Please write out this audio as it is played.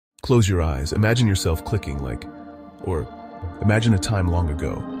Close your eyes, imagine yourself clicking or imagine a time long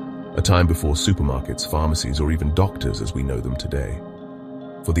ago, a time before supermarkets, pharmacies, or even doctors as we know them today.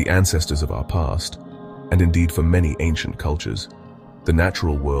 For the ancestors of our past, and indeed for many ancient cultures, the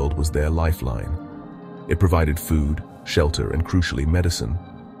natural world was their lifeline. It provided food, shelter, and crucially medicine.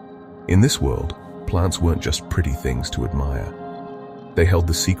 In this world, plants weren't just pretty things to admire. They held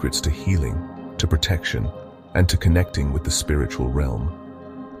the secrets to healing, to protection, and to connecting with the spiritual realm.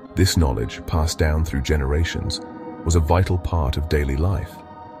 This knowledge, passed down through generations, was a vital part of daily life.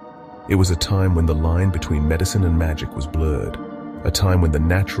 It was a time when the line between medicine and magic was blurred, a time when the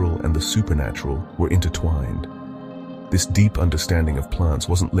natural and the supernatural were intertwined. This deep understanding of plants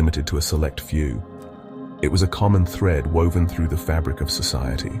wasn't limited to a select few. It was a common thread woven through the fabric of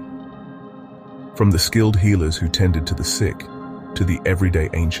society. From the skilled healers who tended to the sick, to the everyday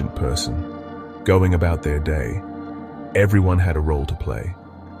ancient person, going about their day, everyone had a role to play.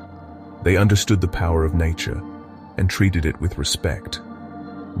 They understood the power of nature and treated it with respect,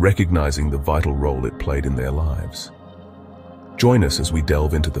 recognizing the vital role it played in their lives. Join us as we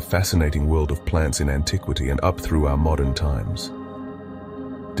delve into the fascinating world of plants in antiquity and up through our modern times.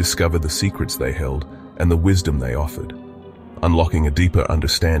 Discover the secrets they held and the wisdom they offered, unlocking a deeper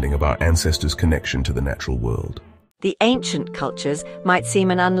understanding of our ancestors' connection to the natural world. The ancient cultures might seem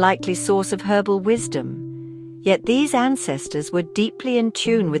an unlikely source of herbal wisdom, yet these ancestors were deeply in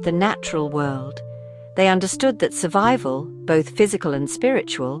tune with the natural world. They understood that survival, both physical and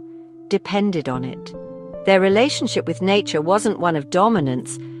spiritual, depended on it. Their relationship with nature wasn't one of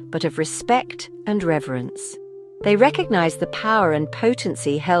dominance, but of respect and reverence. They recognized the power and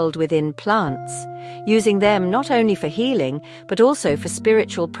potency held within plants, using them not only for healing, but also for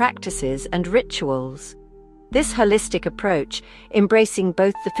spiritual practices and rituals. This holistic approach, embracing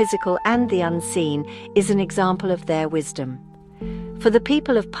both the physical and the unseen, is an example of their wisdom. For the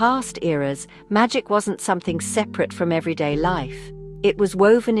people of past eras, magic wasn't something separate from everyday life. It was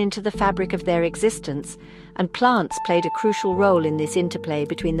woven into the fabric of their existence, and plants played a crucial role in this interplay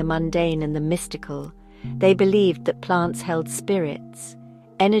between the mundane and the mystical. They believed that plants held spirits,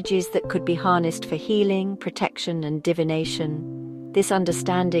 energies that could be harnessed for healing, protection, and divination. This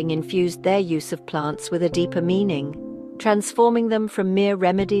understanding infused their use of plants with a deeper meaning, transforming them from mere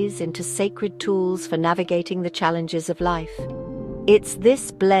remedies into sacred tools for navigating the challenges of life. It's this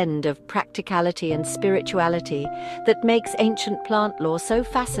blend of practicality and spirituality that makes ancient plant lore so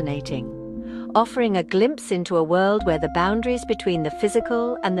fascinating, offering a glimpse into a world where the boundaries between the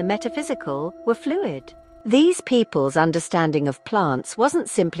physical and the metaphysical were fluid. These people's understanding of plants wasn't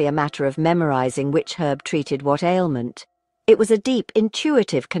simply a matter of memorizing which herb treated what ailment. It was a deep,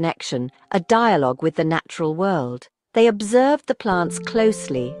 intuitive connection, a dialogue with the natural world. They observed the plants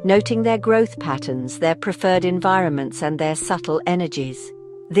closely, noting their growth patterns, their preferred environments, and their subtle energies.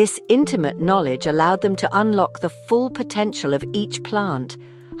 This intimate knowledge allowed them to unlock the full potential of each plant,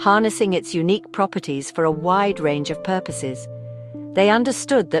 harnessing its unique properties for a wide range of purposes. They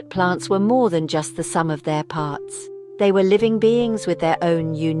understood that plants were more than just the sum of their parts. They were living beings with their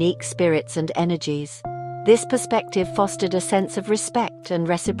own unique spirits and energies. This perspective fostered a sense of respect and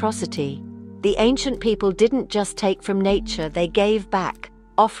reciprocity. The ancient people didn't just take from nature, they gave back,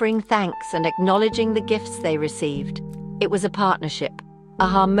 offering thanks and acknowledging the gifts they received. It was a partnership, a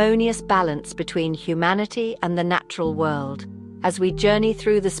harmonious balance between humanity and the natural world. As we journey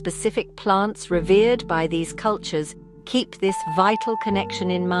through the specific plants revered by these cultures, keep this vital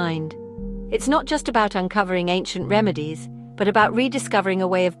connection in mind. It's not just about uncovering ancient remedies, but about rediscovering a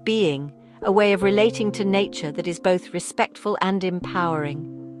way of being, a way of relating to nature that is both respectful and empowering.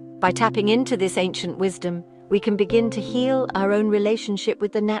 By tapping into this ancient wisdom, we can begin to heal our own relationship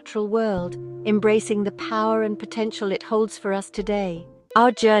with the natural world, embracing the power and potential it holds for us today.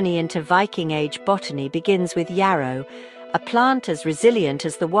 Our journey into Viking Age botany begins with yarrow, a plant as resilient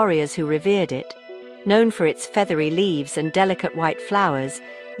as the warriors who revered it. Known for its feathery leaves and delicate white flowers,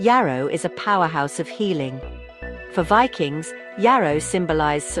 yarrow is a powerhouse of healing. For Vikings, yarrow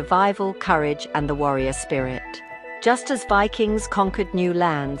symbolized survival, courage, and the warrior spirit. Just as Vikings conquered new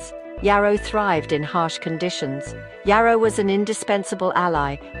lands, yarrow thrived in harsh conditions. Yarrow was an indispensable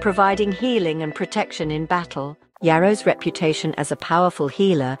ally, providing healing and protection in battle. Yarrow's reputation as a powerful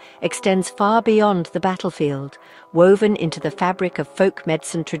healer extends far beyond the battlefield, woven into the fabric of folk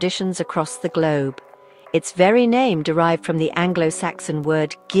medicine traditions across the globe. Its very name derived from the Anglo-Saxon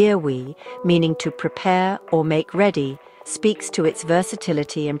word gearwe, meaning to prepare or make ready, speaks to its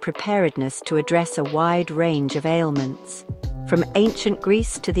versatility and preparedness to address a wide range of ailments. From ancient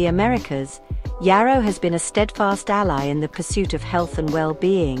Greece to the Americas, Yarrow has been a steadfast ally in the pursuit of health and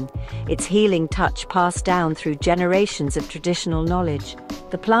well-being, its healing touch passed down through generations of traditional knowledge.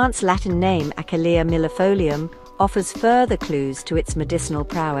 The plant's Latin name, Achillea millefolium, offers further clues to its medicinal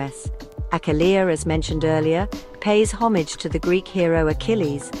prowess. Achillea, as mentioned earlier, pays homage to the Greek hero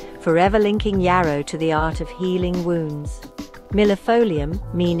Achilles, forever linking yarrow to the art of healing wounds. Millefolium,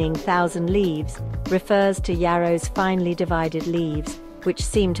 meaning thousand leaves, refers to yarrow's finely divided leaves, which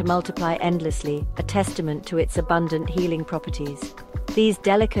seem to multiply endlessly, a testament to its abundant healing properties. These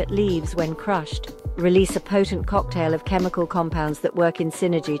delicate leaves, when crushed, release a potent cocktail of chemical compounds that work in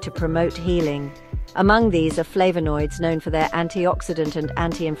synergy to promote healing. Among these are flavonoids, known for their antioxidant and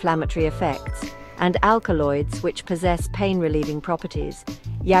anti-inflammatory effects, and alkaloids, which possess pain-relieving properties.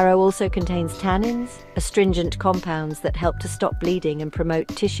 Yarrow also contains tannins, astringent compounds that help to stop bleeding and promote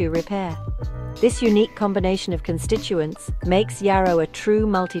tissue repair. This unique combination of constituents makes yarrow a true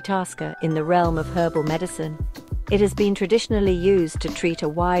multitasker in the realm of herbal medicine. It has been traditionally used to treat a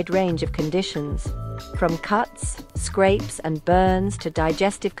wide range of conditions, from cuts, scrapes and burns to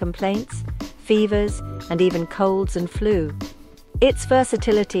digestive complaints, fevers, and even colds and flu. Its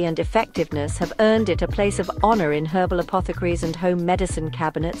versatility and effectiveness have earned it a place of honor in herbal apothecaries and home medicine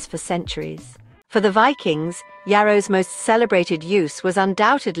cabinets for centuries. For the Vikings, yarrow's most celebrated use was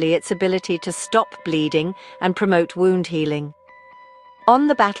undoubtedly its ability to stop bleeding and promote wound healing. On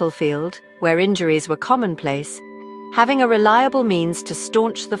the battlefield, where injuries were commonplace, having a reliable means to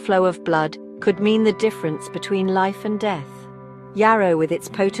staunch the flow of blood could mean the difference between life and death. Yarrow, with its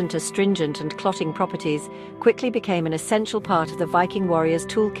potent astringent and clotting properties, quickly became an essential part of the Viking warrior's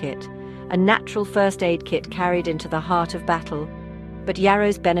toolkit, a natural first aid kit carried into the heart of battle. But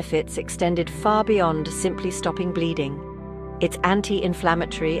yarrow's benefits extended far beyond simply stopping bleeding. Its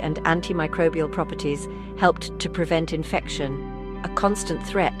anti-inflammatory and antimicrobial properties helped to prevent infection, a constant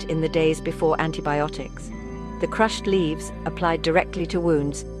threat in the days before antibiotics. The crushed leaves, applied directly to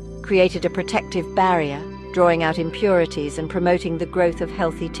wounds, created a protective barrier, drawing out impurities and promoting the growth of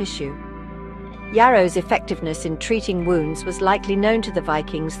healthy tissue. Yarrow's effectiveness in treating wounds was likely known to the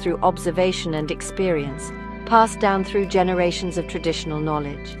Vikings through observation and experience, passed down through generations of traditional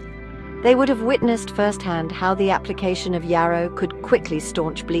knowledge. They would have witnessed firsthand how the application of yarrow could quickly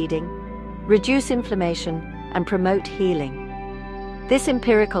staunch bleeding, reduce inflammation, and promote healing. This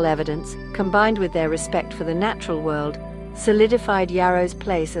empirical evidence, combined with their respect for the natural world, solidified yarrow's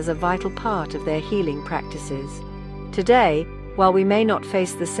place as a vital part of their healing practices. Today, while we may not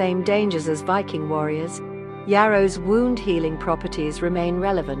face the same dangers as Viking warriors, yarrow's wound healing properties remain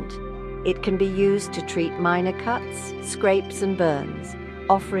relevant. It can be used to treat minor cuts, scrapes, and burns,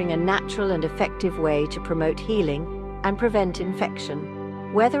 offering a natural and effective way to promote healing and prevent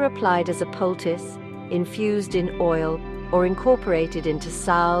infection. Whether applied as a poultice, infused in oil, or incorporated into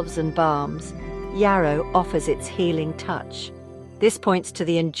salves and balms, yarrow offers its healing touch. This points to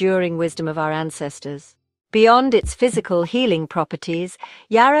the enduring wisdom of our ancestors. Beyond its physical healing properties,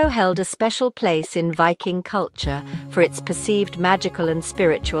 yarrow held a special place in Viking culture for its perceived magical and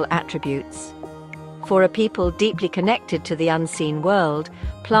spiritual attributes. For a people deeply connected to the unseen world,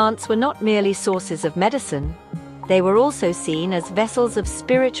 plants were not merely sources of medicine. They were also seen as vessels of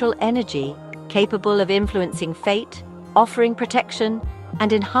spiritual energy, capable of influencing fate, offering protection,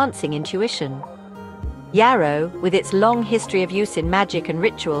 and enhancing intuition. Yarrow, with its long history of use in magic and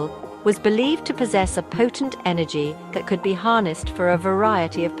ritual, was believed to possess a potent energy that could be harnessed for a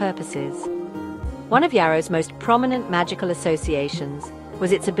variety of purposes. One of yarrow's most prominent magical associations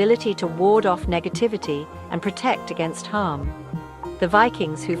was its ability to ward off negativity and protect against harm. The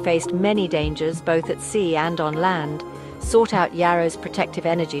Vikings, who faced many dangers both at sea and on land, sought out yarrow's protective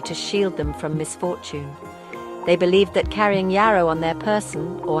energy to shield them from misfortune. They believed that carrying yarrow on their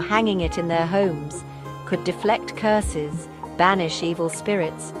person or hanging it in their homes could deflect curses, banish evil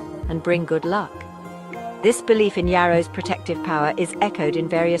spirits, and bring good luck. This belief in yarrow's protective power is echoed in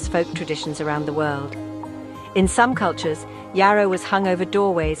various folk traditions around the world. In some cultures, yarrow was hung over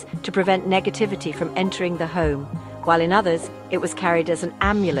doorways to prevent negativity from entering the home, while in others, it was carried as an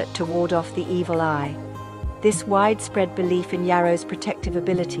amulet to ward off the evil eye. This widespread belief in yarrow's protective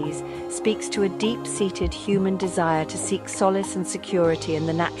abilities speaks to a deep-seated human desire to seek solace and security in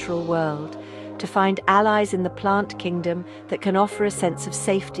the natural world, to find allies in the plant kingdom that can offer a sense of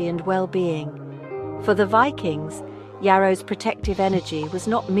safety and well-being. For the Vikings, yarrow's protective energy was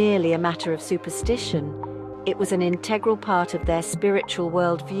not merely a matter of superstition. It was an integral part of their spiritual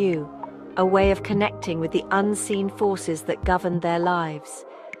worldview, a way of connecting with the unseen forces that governed their lives.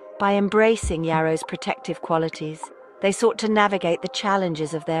 By embracing yarrow's protective qualities, they sought to navigate the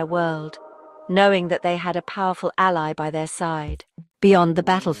challenges of their world, knowing that they had a powerful ally by their side. Beyond the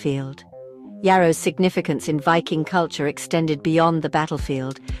battlefield, Yarrow's significance in Viking culture extended beyond the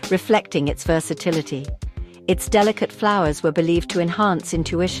battlefield, reflecting its versatility. Its delicate flowers were believed to enhance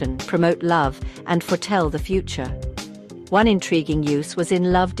intuition, promote love, and foretell the future. One intriguing use was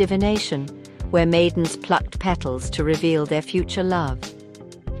in love divination, where maidens plucked petals to reveal their future love.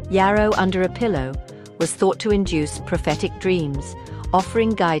 Yarrow under a pillow was thought to induce prophetic dreams,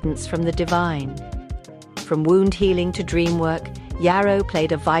 offering guidance from the divine. From wound healing to dream work, yarrow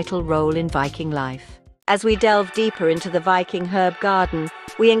played a vital role in Viking life. As we delve deeper into the Viking herb garden,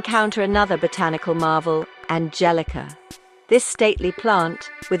 we encounter another botanical marvel, Angelica. This stately plant,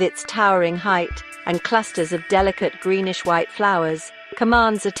 with its towering height and clusters of delicate greenish-white flowers,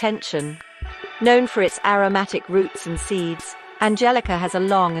 commands attention. Known for its aromatic roots and seeds, Angelica has a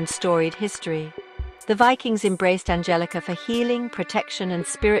long and storied history. The Vikings embraced Angelica for healing, protection, and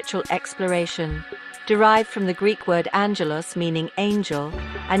spiritual exploration. Derived from the Greek word angelos, meaning angel,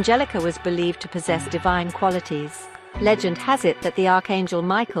 Angelica was believed to possess divine qualities. Legend has it that the archangel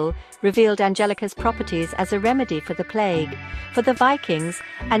Michael revealed Angelica's properties as a remedy for the plague. For the Vikings,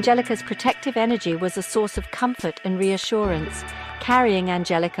 Angelica's protective energy was a source of comfort and reassurance. Carrying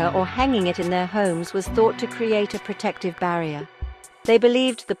Angelica or hanging it in their homes was thought to create a protective barrier. They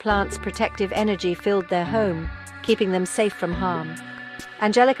believed the plant's protective energy filled their home, keeping them safe from harm.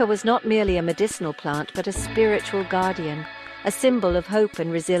 Angelica was not merely a medicinal plant, but a spiritual guardian, a symbol of hope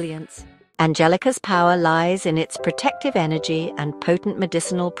and resilience. Angelica's power lies in its protective energy and potent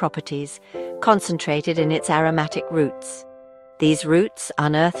medicinal properties, concentrated in its aromatic roots. These roots,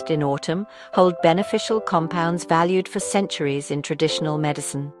 unearthed in autumn, hold beneficial compounds valued for centuries in traditional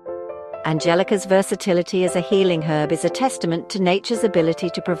medicine. Angelica's versatility as a healing herb is a testament to nature's ability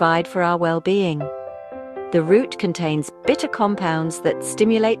to provide for our well-being. The root contains bitter compounds that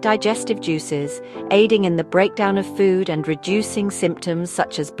stimulate digestive juices, aiding in the breakdown of food and reducing symptoms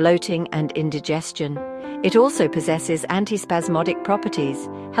such as bloating and indigestion. It also possesses antispasmodic properties,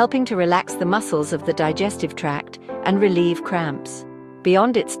 helping to relax the muscles of the digestive tract and relieve cramps.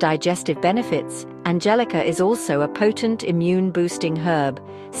 Beyond its digestive benefits, Angelica is also a potent immune-boosting herb,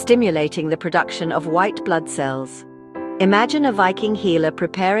 stimulating the production of white blood cells. Imagine a Viking healer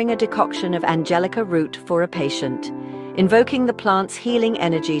preparing a decoction of Angelica root for a patient, invoking the plant's healing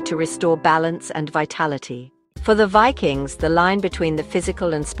energy to restore balance and vitality. For the Vikings, the line between the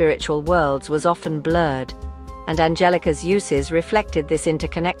physical and spiritual worlds was often blurred, and Angelica's uses reflected this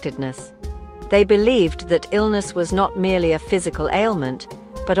interconnectedness. They believed that illness was not merely a physical ailment,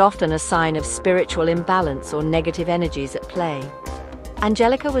 but often a sign of spiritual imbalance or negative energies at play.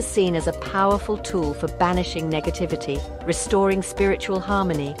 Angelica was seen as a powerful tool for banishing negativity, restoring spiritual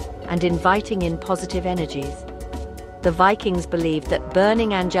harmony, and inviting in positive energies. The Vikings believed that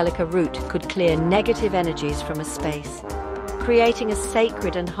burning Angelica root could clear negative energies from a space, creating a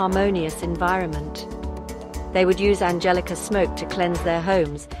sacred and harmonious environment. They would use Angelica smoke to cleanse their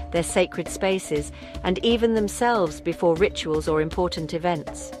homes, their sacred spaces, and even themselves before rituals or important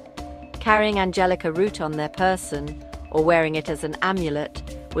events. Carrying Angelica root on their person, or wearing it as an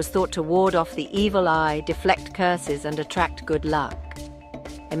amulet, was thought to ward off the evil eye, deflect curses, and attract good luck.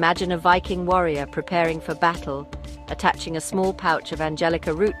 Imagine a Viking warrior preparing for battle, attaching a small pouch of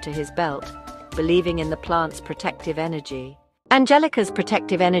Angelica root to his belt, believing in the plant's protective energy. Angelica's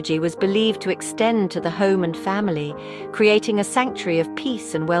protective energy was believed to extend to the home and family, creating a sanctuary of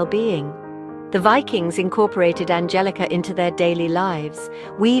peace and well-being. The Vikings incorporated Angelica into their daily lives,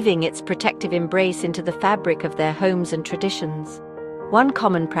 weaving its protective embrace into the fabric of their homes and traditions. One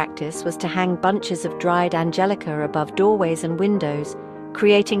common practice was to hang bunches of dried Angelica above doorways and windows,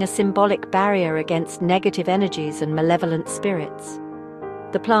 creating a symbolic barrier against negative energies and malevolent spirits.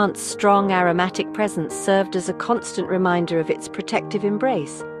 The plant's strong aromatic presence served as a constant reminder of its protective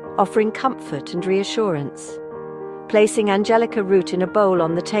embrace, offering comfort and reassurance. Placing Angelica root in a bowl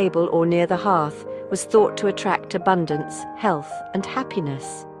on the table or near the hearth was thought to attract abundance, health, and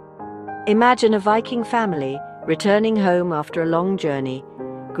happiness. Imagine a Viking family returning home after a long journey,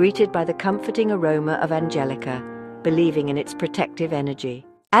 greeted by the comforting aroma of Angelica, believing in its protective energy.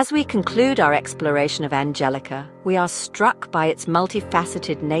 As we conclude our exploration of Angelica, we are struck by its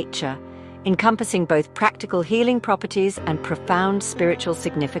multifaceted nature, encompassing both practical healing properties and profound spiritual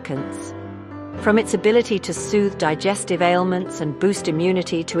significance. From its ability to soothe digestive ailments and boost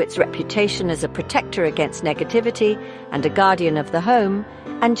immunity to its reputation as a protector against negativity and a guardian of the home,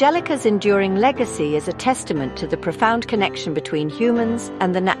 Angelica's enduring legacy is a testament to the profound connection between humans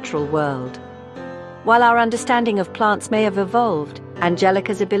and the natural world. While our understanding of plants may have evolved,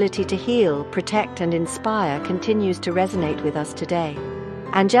 Angelica's ability to heal, protect, and inspire continues to resonate with us today.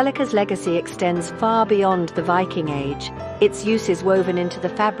 Angelica's legacy extends far beyond the Viking Age. Its use is woven into the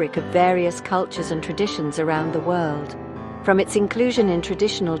fabric of various cultures and traditions around the world. From its inclusion in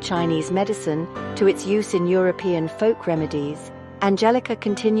traditional Chinese medicine to its use in European folk remedies, Angelica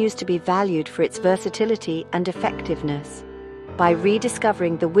continues to be valued for its versatility and effectiveness. By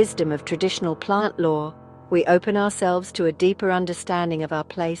rediscovering the wisdom of traditional plant lore, we open ourselves to a deeper understanding of our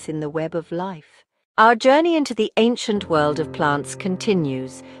place in the web of life. Our journey into the ancient world of plants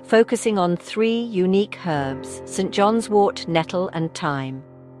continues, focusing on 3 unique herbs: St. John's wort, nettle, and thyme.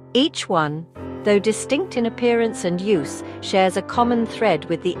 Each one, though distinct in appearance and use, shares a common thread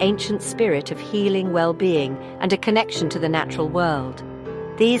with the ancient spirit of healing well-being and a connection to the natural world.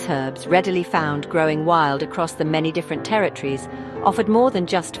 These herbs, readily found growing wild across the many different territories, offered more than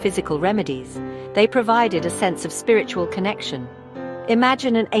just physical remedies. They provided a sense of spiritual connection.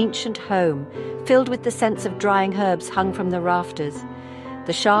 Imagine an ancient home, filled with the scents of drying herbs hung from the rafters.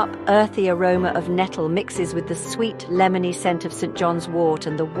 The sharp, earthy aroma of nettle mixes with the sweet, lemony scent of St. John's wort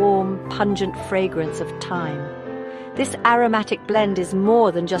and the warm, pungent fragrance of thyme. This aromatic blend is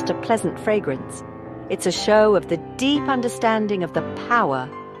more than just a pleasant fragrance. It's a show of the deep understanding of the power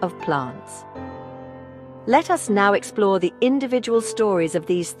of plants. Let us now explore the individual stories of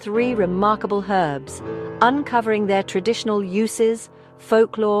these 3 remarkable herbs, uncovering their traditional uses,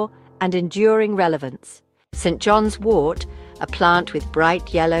 folklore, and enduring relevance. St. John's wort, a plant with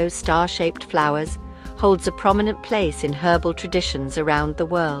bright yellow star-shaped flowers, holds a prominent place in herbal traditions around the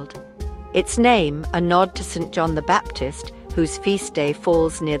world. Its name, a nod to St. John the Baptist, whose feast day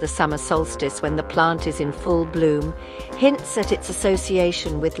falls near the summer solstice when the plant is in full bloom, hints at its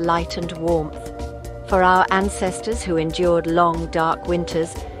association with light and warmth. For our ancestors who endured long, dark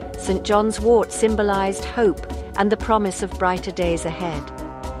winters, St. John's wort symbolized hope and the promise of brighter days ahead.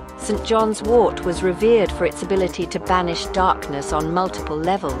 St. John's wort was revered for its ability to banish darkness on multiple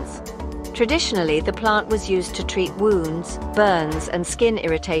levels. Traditionally, the plant was used to treat wounds, burns, and skin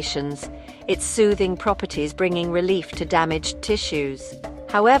irritations, its soothing properties bringing relief to damaged tissues.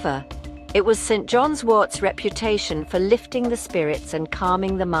 However, it was St. John's wort's reputation for lifting the spirits and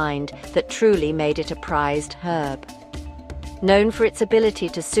calming the mind that truly made it a prized herb. Known for its ability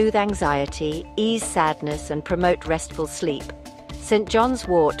to soothe anxiety, ease sadness, and promote restful sleep, St. John's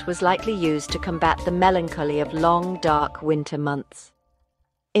wort was likely used to combat the melancholy of long, dark winter months.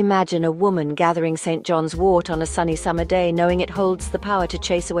 Imagine a woman gathering St. John's wort on a sunny summer day, knowing it holds the power to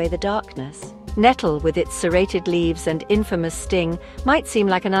chase away the darkness. Nettle, with its serrated leaves and infamous sting, might seem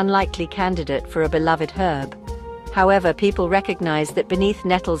like an unlikely candidate for a beloved herb. However, people recognize that beneath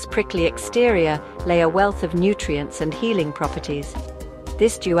nettle's prickly exterior lay a wealth of nutrients and healing properties.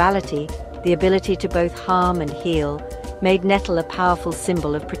 This duality, the ability to both harm and heal, made nettle a powerful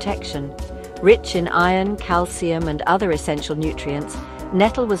symbol of protection. Rich in iron, calcium, and other essential nutrients,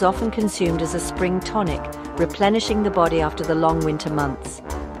 nettle was often consumed as a spring tonic, replenishing the body after the long winter months.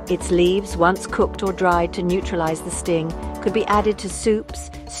 Its leaves, once cooked or dried to neutralize the sting, could be added to soups,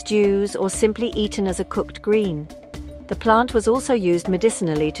 stews, or simply eaten as a cooked green. The plant was also used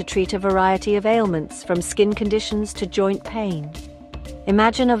medicinally to treat a variety of ailments, from skin conditions to joint pain.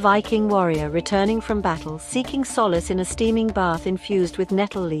 Imagine a Viking warrior returning from battle, seeking solace in a steaming bath infused with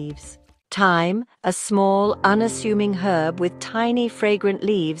nettle leaves. Thyme, a small, unassuming herb with tiny, fragrant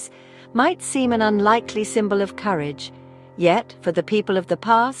leaves, might seem an unlikely symbol of courage. Yet, for the people of the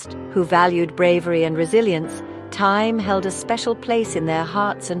past, who valued bravery and resilience, thyme held a special place in their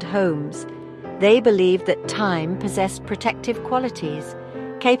hearts and homes. They believed that thyme possessed protective qualities,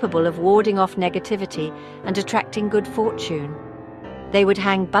 capable of warding off negativity and attracting good fortune. They would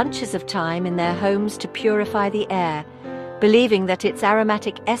hang bunches of thyme in their homes to purify the air, believing that its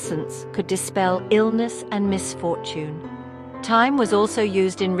aromatic essence could dispel illness and misfortune. Thyme was also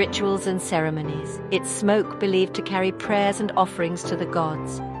used in rituals and ceremonies, its smoke believed to carry prayers and offerings to the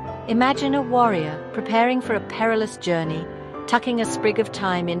gods. Imagine a warrior preparing for a perilous journey, tucking a sprig of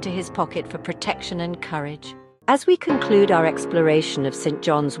thyme into his pocket for protection and courage. As we conclude our exploration of St.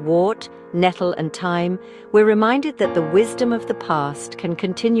 John's wort, nettle, and thyme, we're reminded that the wisdom of the past can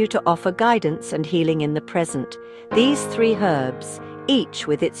continue to offer guidance and healing in the present. These 3 herbs, each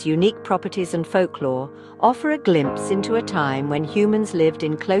with its unique properties and folklore, offer a glimpse into a time when humans lived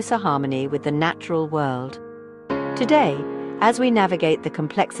in closer harmony with the natural world. Today, as we navigate the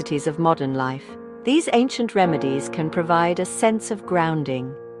complexities of modern life, these ancient remedies can provide a sense of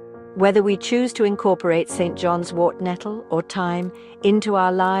grounding. Whether we choose to incorporate St. John's wort, nettle, or thyme into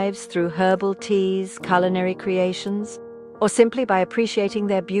our lives through herbal teas, culinary creations, or simply by appreciating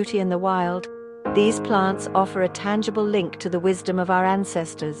their beauty in the wild, these plants offer a tangible link to the wisdom of our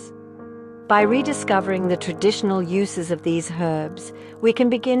ancestors. By rediscovering the traditional uses of these herbs, we can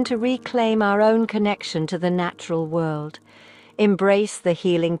begin to reclaim our own connection to the natural world, embrace the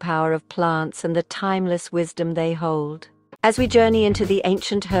healing power of plants and the timeless wisdom they hold. As we journey into the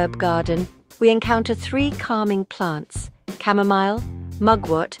ancient herb garden, we encounter 3 calming plants: chamomile,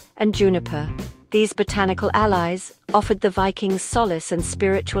 mugwort, and juniper. These botanical allies offered the Vikings solace and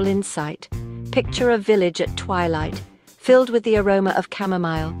spiritual insight. Picture a village at twilight, filled with the aroma of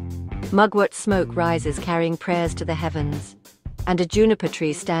chamomile. Mugwort smoke rises carrying prayers to the heavens, and a juniper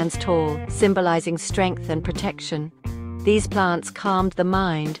tree stands tall, symbolizing strength and protection. These plants calmed the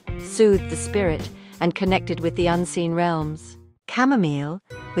mind, soothed the spirit, and connected with the unseen realms. Chamomile,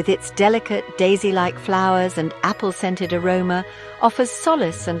 with its delicate daisy-like flowers and apple-scented aroma, offers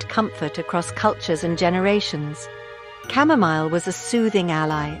solace and comfort across cultures and generations. Chamomile was a soothing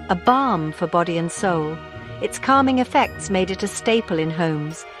ally, a balm for body and soul. Its calming effects made it a staple in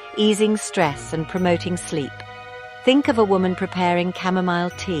homes, easing stress and promoting sleep. Think of a woman preparing chamomile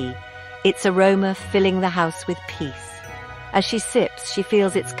tea, its aroma filling the house with peace. As she sips, she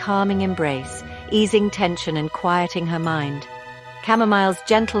feels its calming embrace, easing tension and quieting her mind. Chamomile's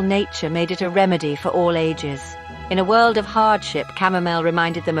gentle nature made it a remedy for all ages. In a world of hardship, chamomile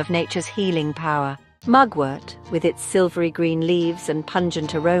reminded them of nature's healing power. Mugwort, with its silvery green leaves and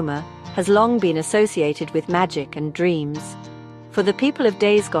pungent aroma, has long been associated with magic and dreams. For the people of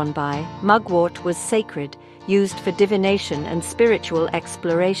days gone by, mugwort was sacred, used for divination and spiritual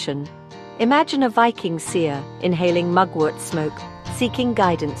exploration. Imagine a Viking seer inhaling mugwort smoke, seeking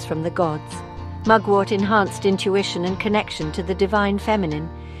guidance from the gods. Mugwort enhanced intuition and connection to the divine feminine.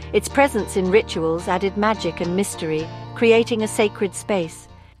 Its presence in rituals added magic and mystery, creating a sacred space.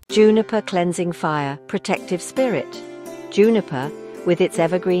 Juniper, cleansing fire, protective spirit. Juniper, with its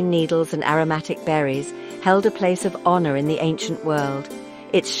evergreen needles and aromatic berries, held a place of honor in the ancient world.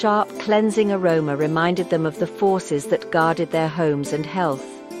 Its sharp, cleansing aroma reminded them of the forces that guarded their homes and health.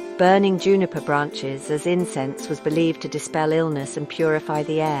 Burning juniper branches as incense was believed to dispel illness and purify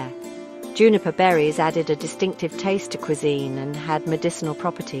the air. Juniper berries added a distinctive taste to cuisine and had medicinal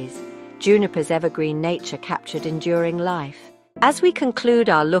properties. Juniper's evergreen nature captured enduring life. As we conclude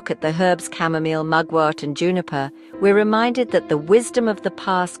our look at the herbs chamomile, mugwort, and juniper, we're reminded that the wisdom of the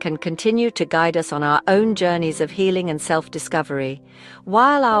past can continue to guide us on our own journeys of healing and self-discovery.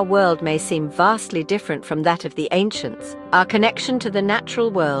 While our world may seem vastly different from that of the ancients, our connection to the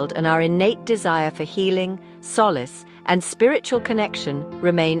natural world and our innate desire for healing, solace, and spiritual connection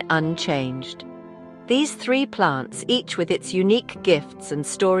remain unchanged. These 3 plants, each with its unique gifts and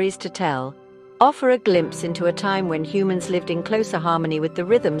stories to tell, offer a glimpse into a time when humans lived in closer harmony with the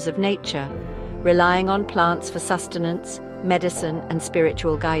rhythms of nature, relying on plants for sustenance, medicine, and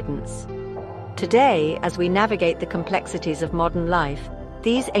spiritual guidance. Today, as we navigate the complexities of modern life,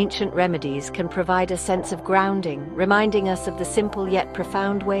 these ancient remedies can provide a sense of grounding, reminding us of the simple yet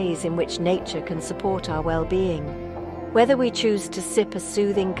profound ways in which nature can support our well-being. Whether we choose to sip a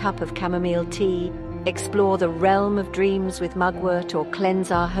soothing cup of chamomile tea, explore the realm of dreams with mugwort, or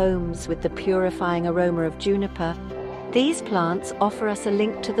cleanse our homes with the purifying aroma of juniper, these plants offer us a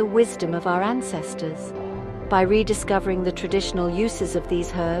link to the wisdom of our ancestors. By rediscovering the traditional uses of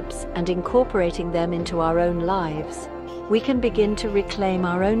these herbs and incorporating them into our own lives, we can begin to reclaim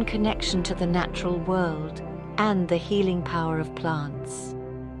our own connection to the natural world and the healing power of plants.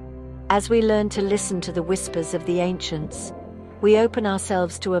 As we learn to listen to the whispers of the ancients, we open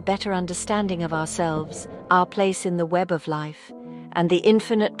ourselves to a better understanding of ourselves, our place in the web of life, and the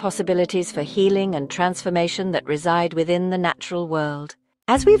infinite possibilities for healing and transformation that reside within the natural world.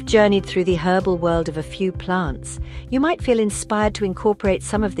 As we've journeyed through the herbal world of a few plants, you might feel inspired to incorporate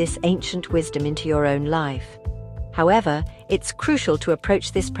some of this ancient wisdom into your own life. However, it's crucial to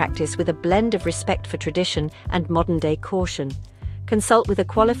approach this practice with a blend of respect for tradition and modern-day caution. Consult with a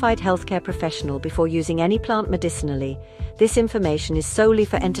qualified healthcare professional before using any plant medicinally. This information is solely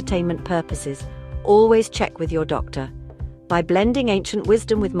for entertainment purposes. Always check with your doctor. By blending ancient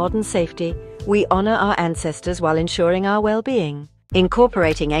wisdom with modern safety, we honor our ancestors while ensuring our well-being.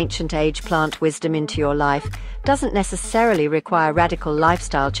 Incorporating ancient age plant wisdom into your life doesn't necessarily require radical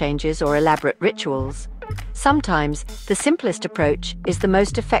lifestyle changes or elaborate rituals. Sometimes, the simplest approach is the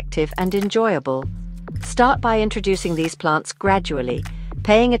most effective and enjoyable. Start by introducing these plants gradually,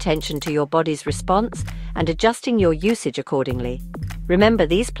 paying attention to your body's response and adjusting your usage accordingly. Remember,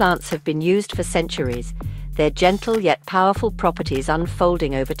 these plants have been used for centuries, their gentle yet powerful properties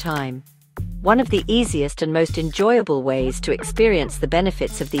unfolding over time. One of the easiest and most enjoyable ways to experience the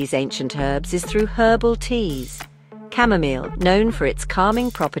benefits of these ancient herbs is through herbal teas. Chamomile, known for its calming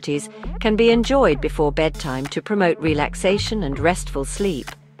properties, can be enjoyed before bedtime to promote relaxation and restful sleep.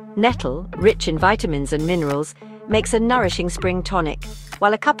 Nettle, rich in vitamins and minerals, makes a nourishing spring tonic,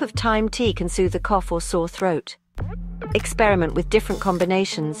 while a cup of thyme tea can soothe a cough or sore throat. Experiment with different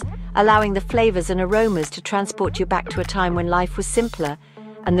combinations, allowing the flavors and aromas to transport you back to a time when life was simpler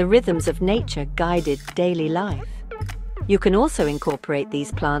and the rhythms of nature guided daily life. You can also incorporate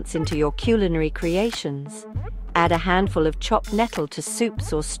these plants into your culinary creations. Add a handful of chopped nettle to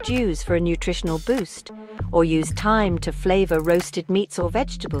soups or stews for a nutritional boost, or use thyme to flavor roasted meats or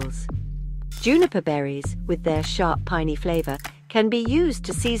vegetables. Juniper berries, with their sharp piney flavor, can be used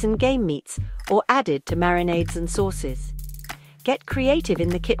to season game meats or added to marinades and sauces. Get creative in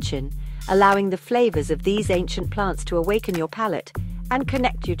the kitchen, allowing the flavors of these ancient plants to awaken your palate and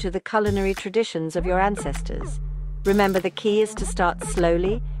connect you to the culinary traditions of your ancestors. Remember, the key is to start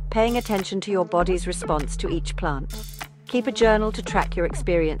slowly, paying attention to your body's response to each plant. Keep a journal to track your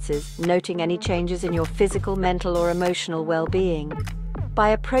experiences, noting any changes in your physical, mental, or emotional well-being. By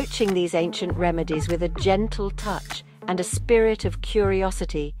approaching these ancient remedies with a gentle touch and a spirit of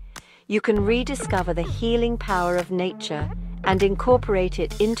curiosity, you can rediscover the healing power of nature and incorporate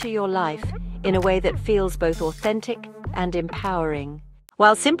it into your life in a way that feels both authentic and empowering.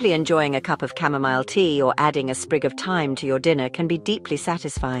 While simply enjoying a cup of chamomile tea or adding a sprig of thyme to your dinner can be deeply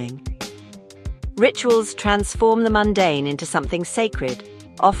satisfying. Rituals transform the mundane into something sacred,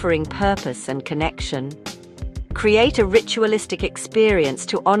 offering purpose and connection. Create a ritualistic experience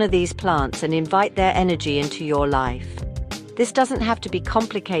to honor these plants and invite their energy into your life. This doesn't have to be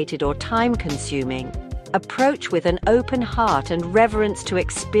complicated or time-consuming. Approach with an open heart and reverence to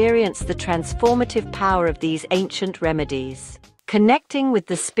experience the transformative power of these ancient remedies. Connecting with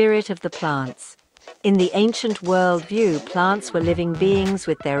the spirit of the plants. In the ancient worldview, plants were living beings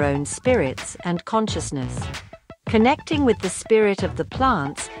with their own spirits and consciousness. Connecting with the spirit of the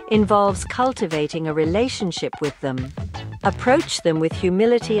plants involves cultivating a relationship with them. Approach them with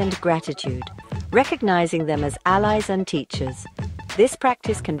humility and gratitude, recognizing them as allies and teachers. This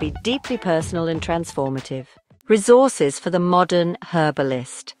practice can be deeply personal and transformative. Resources for the modern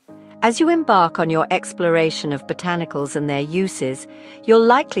herbalist. As you embark on your exploration of botanicals and their uses, you'll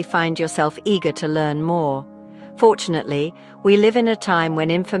likely find yourself eager to learn more. Fortunately, we live in a time when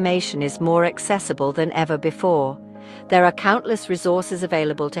information is more accessible than ever before. There are countless resources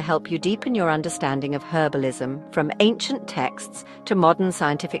available to help you deepen your understanding of herbalism, from ancient texts to modern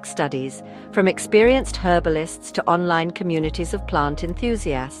scientific studies, from experienced herbalists to online communities of plant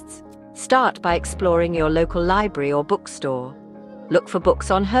enthusiasts. Start by exploring your local library or bookstore. Look for books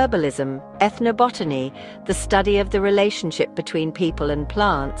on herbalism, ethnobotany, the study of the relationship between people and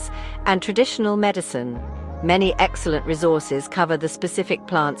plants, and traditional medicine. Many excellent resources cover the specific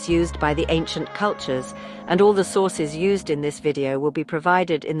plants used by the ancient cultures, and all the sources used in this video will be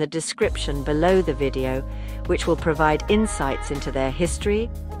provided in the description below the video, which will provide insights into their history,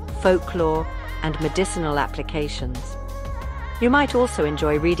 folklore, and medicinal applications. You might also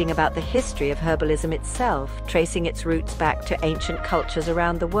enjoy reading about the history of herbalism itself, tracing its roots back to ancient cultures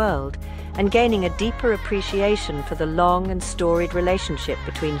around the world, and gaining a deeper appreciation for the long and storied relationship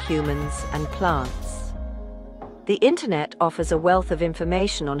between humans and plants. The internet offers a wealth of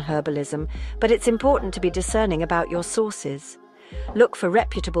information on herbalism, but it's important to be discerning about your sources. Look for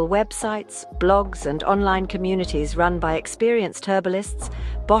reputable websites, blogs, and online communities run by experienced herbalists,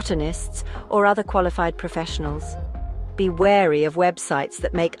 botanists, or other qualified professionals. Be wary of websites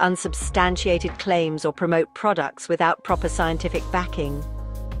that make unsubstantiated claims or promote products without proper scientific backing.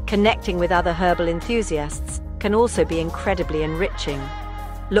 Connecting with other herbal enthusiasts can also be incredibly enriching.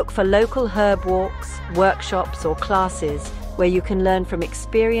 Look for local herb walks, workshops, or classes where you can learn from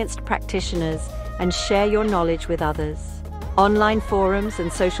experienced practitioners and share your knowledge with others. Online forums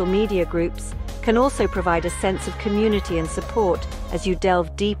and social media groups can also provide a sense of community and support as you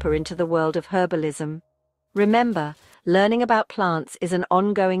delve deeper into the world of herbalism. Remember, learning about plants is an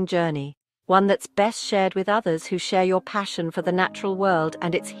ongoing journey, one that's best shared with others who share your passion for the natural world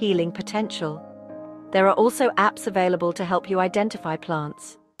and its healing potential. There are also apps available to help you identify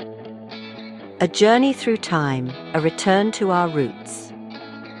plants. A journey through time, a return to our roots.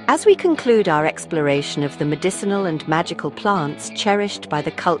 As we conclude our exploration of the medicinal and magical plants cherished by the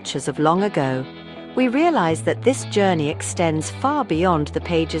cultures of long ago, we realize that this journey extends far beyond the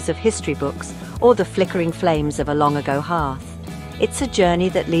pages of history books or the flickering flames of a long-ago hearth. It's a journey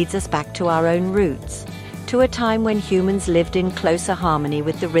that leads us back to our own roots, to a time when humans lived in closer harmony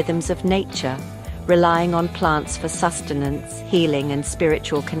with the rhythms of nature, relying on plants for sustenance, healing, and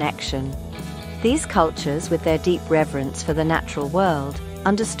spiritual connection. These cultures, with their deep reverence for the natural world,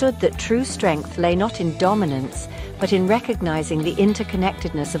 understood that true strength lay not in dominance, but in recognizing the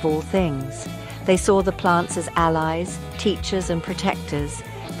interconnectedness of all things. They saw the plants as allies, teachers, and protectors,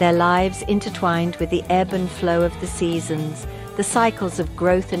 their lives intertwined with the ebb and flow of the seasons, the cycles of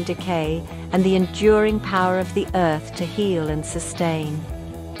growth and decay, and the enduring power of the earth to heal and sustain.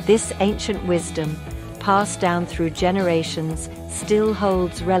 This ancient wisdom, passed down through generations, still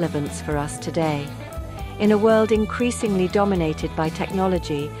holds relevance for us today. In a world increasingly dominated by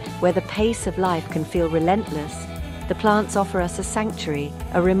technology, where the pace of life can feel relentless, the plants offer us a sanctuary,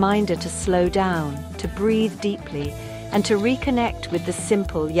 a reminder to slow down, to breathe deeply, and to reconnect with the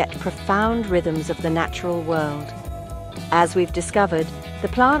simple yet profound rhythms of the natural world. As we've discovered, the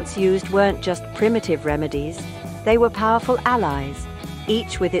plants used weren't just primitive remedies, they were powerful allies,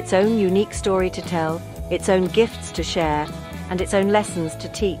 each with its own unique story to tell, its own gifts to share, and its own lessons to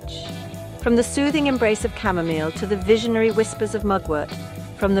teach. From the soothing embrace of chamomile to the visionary whispers of mugwort,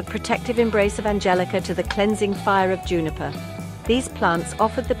 from the protective embrace of angelica to the cleansing fire of juniper, these plants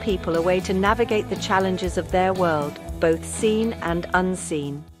offered the people a way to navigate the challenges of their world, both seen and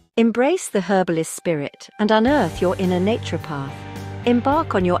unseen. Embrace the herbalist spirit and unearth your inner nature path.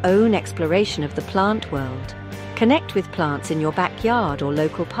 Embark on your own exploration of the plant world. Connect with plants in your backyard or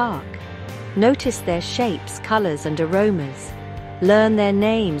local park. Notice their shapes, colors, and aromas. Learn their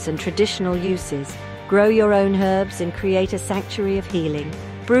names and traditional uses. Grow your own herbs and create a sanctuary of healing.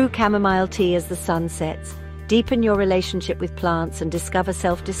 Brew chamomile tea as the sun sets. Deepen your relationship with plants and discover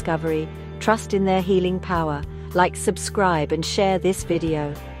self-discovery. Trust in their healing power. Like, subscribe, and share this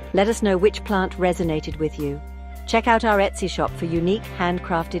video. Let us know which plant resonated with you. Check out our Etsy shop for unique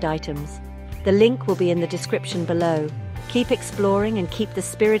handcrafted items. The link will be in the description below. Keep exploring and keep the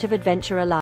spirit of adventure alive.